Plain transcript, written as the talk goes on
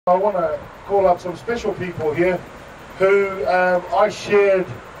I want to call up some special people here who I shared,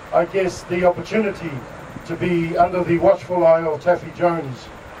 I guess, the opportunity to be under the watchful eye of Taffy Jones,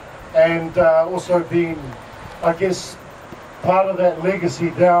 and also being, I guess, part of that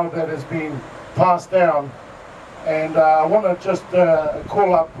legacy now that has been passed down. And I want to just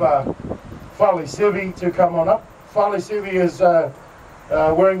call up Fale Sevi to come on up. Fale Sevi is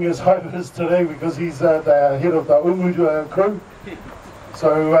wearing his hobos today because he's the head of the Umu crew.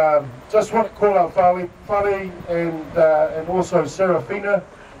 So just want to call out Fale and also Serafina,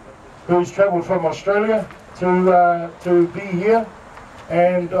 who's travelled from Australia to be here,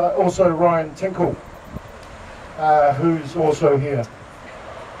 and also Ryan Tinkle, who's also here.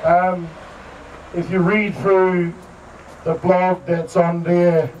 If you read through the blog that's on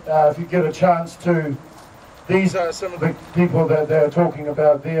there, if you get a chance to, these are some of the people that they're talking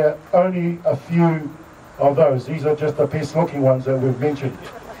about there. Only a few of those. These are just the best looking ones that we've mentioned.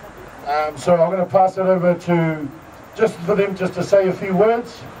 So I'm going to pass it over to, just for them just to say a few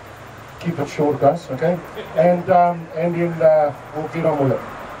words. Keep it short, guys, okay? And then we'll get on with it.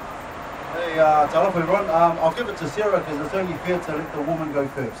 Hey, talofa everyone. I'll give it to Sarah because it's only fair to let the woman go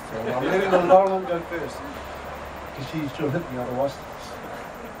first. So I'm letting the Lauren go first because she'll hit me otherwise.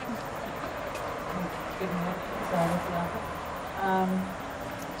 Good morning.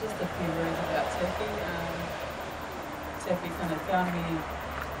 Just a few words about Taffy. Taffy kind of found me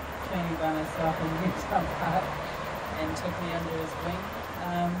training by myself in Newtown Park and took me under his wing.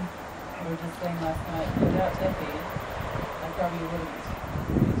 We were just saying last night, without Taffy, I probably wouldn't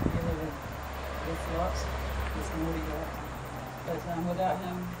be together with this lot, this naughty lot. But without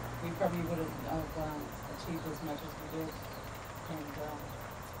him, we probably wouldn't have achieved as much as we did and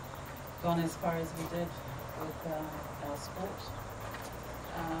gone as far as we did with our sport.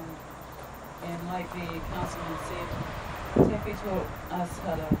 And like the councilman said, Taffy taught us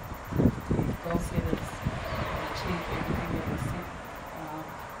how to be goal setters and achieve everything that we set.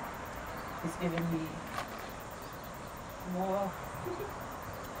 He's given me more.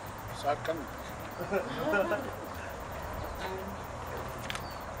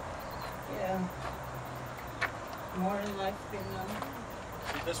 Yeah, more in life than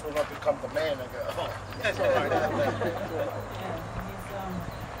This will not become the man again. yeah,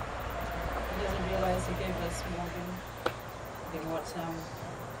 he doesn't realize he gave us more than what he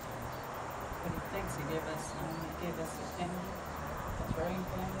thinks he gave us. He gave us a family, a thriving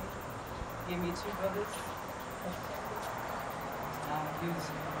family. He gave me 2 brothers.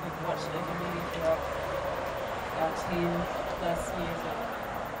 We've watched over me throughout our 10+ years of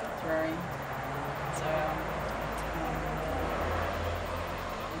throwing. So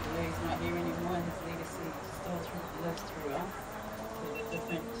he's not here anymore, and his legacy still lives through us, through the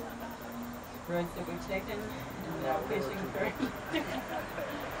different roads that we've taken and our fishing through.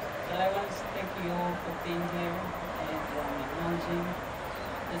 But I want to thank you all for being here and acknowledging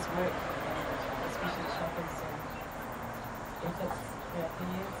his work, and especially Shaka's efforts throughout the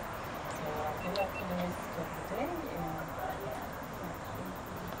years. So I'll go up for the rest of the day.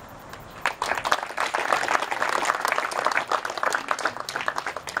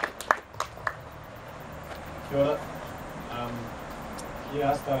 Kia ora.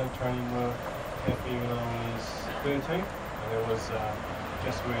 Yeah, I started training with Taffy when I was 13, and it was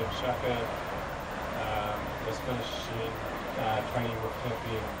just when Shaka was finishing training with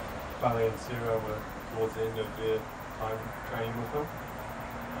Taffy, and Fale and Sarah were towards the end of their time training with him.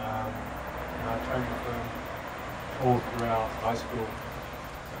 And I trained with him all throughout high school.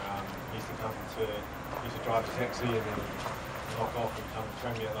 He used to drive a taxi and then knock off and come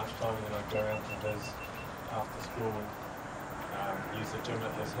train me at lunchtime, and then I'd go around to his after school and use the gym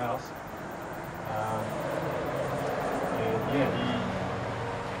at his house. And yeah,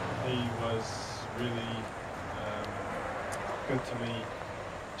 he was really good to me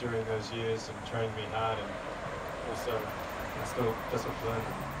during those years and trained me hard and also instilled discipline,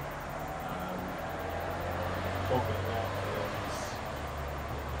 taught me a lot, and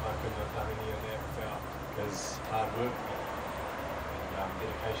I couldn't have done any of that without his hard work and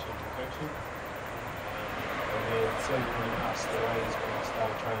dedication to coaching. And then certainly passed away is when I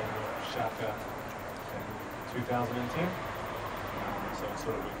started training with Shaka in 2010. So it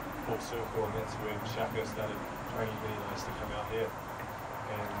sort of went full circle, and that's when Shaka started training me and I used to come out here.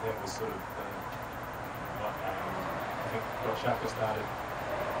 And that was sort of I think what Shaka started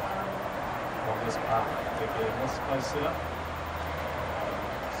on this path to getting this place set up.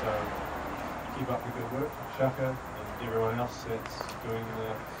 So keep up the good work, Shaka, and everyone else that's doing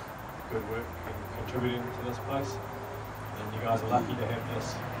the good work and contributing to this place. And you guys are lucky to have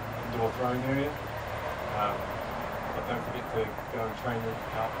this indoor throwing area. but don't forget to go and train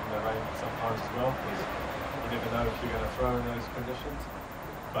out in the rain sometimes as well, because you never know if you're going to throw in those conditions.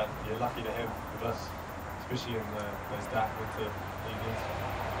 But you're lucky to have with us, especially in those dark winter evenings.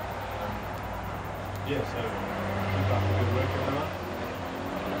 Yeah, so keep up the good work, everyone.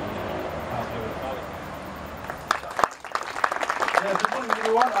 How's everybody? Yeah, good morning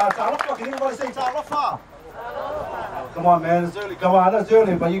everyone. Ta'alofa, can everybody say ta'alofa? Come on man, it's early. Come on, I know it's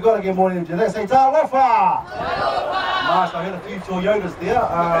early, but you got to get more energy. Let's say ta'alofa! Nice, I heard a few Toyotas there.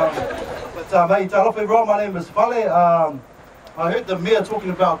 But hey, ta'alofa everyone, my name is Fale. I heard the mayor talking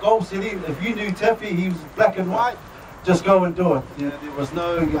about goal setting. If you knew Taffy, he was black and white, just go and do it. You know, there was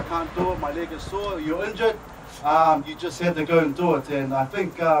no, I can't do it, my leg is sore, you're injured. You just had to go and do it. And I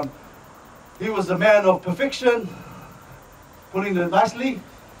think he was a man of perfection, putting it nicely.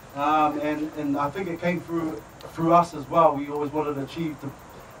 And I think it came through us as well. We always wanted to achieve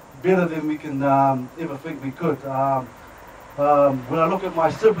better than we can ever think we could. When I look at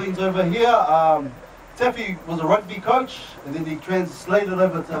my siblings over here, Taffy was a rugby coach, and then he translated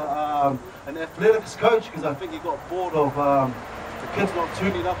over to an athletics coach because I think he got bored of the kids not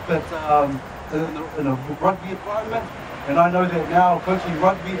turning up in a rugby environment. And I know that now, coaching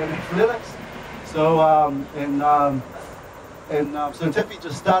rugby and athletics. So so Taffy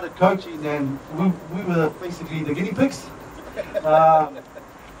just started coaching, and we were basically the guinea pigs.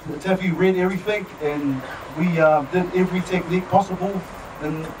 Taffy read everything, and we did every technique possible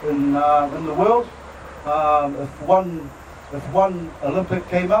in the world. If one Olympic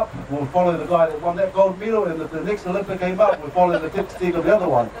came up, we'll follow the guy that won that gold medal, and if the next Olympic came up, we'll follow the technique of the other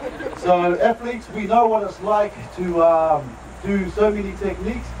one. So athletes, we know what it's like to do so many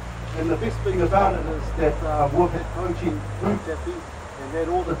techniques, and the best thing about it is that we've had coaching through Taffy and had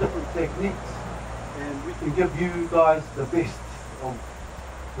all the different techniques, and we can give you guys the best of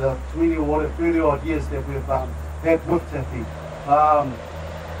the 20 or 30 odd years that we've had with Taffy.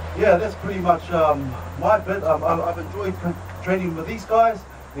 Yeah, that's pretty much my bit. I've enjoyed training with these guys,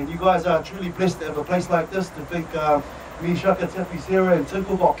 and you guys are truly blessed to have a place like this. To think me, Shaka, Taffy, Sarah and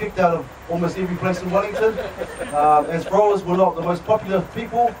Tinkle got kicked out of almost every place in Wellington. As rollers, we're not the most popular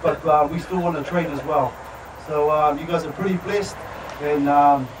people, but we still want to train as well. So you guys are pretty blessed, and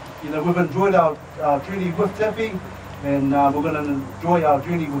you know, we've enjoyed our journey with Taffy, and we're going to enjoy our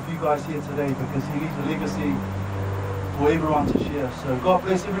journey with you guys here today, because he leaves a legacy for everyone to share. So God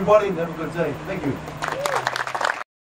bless everybody and have a good day. Thank you.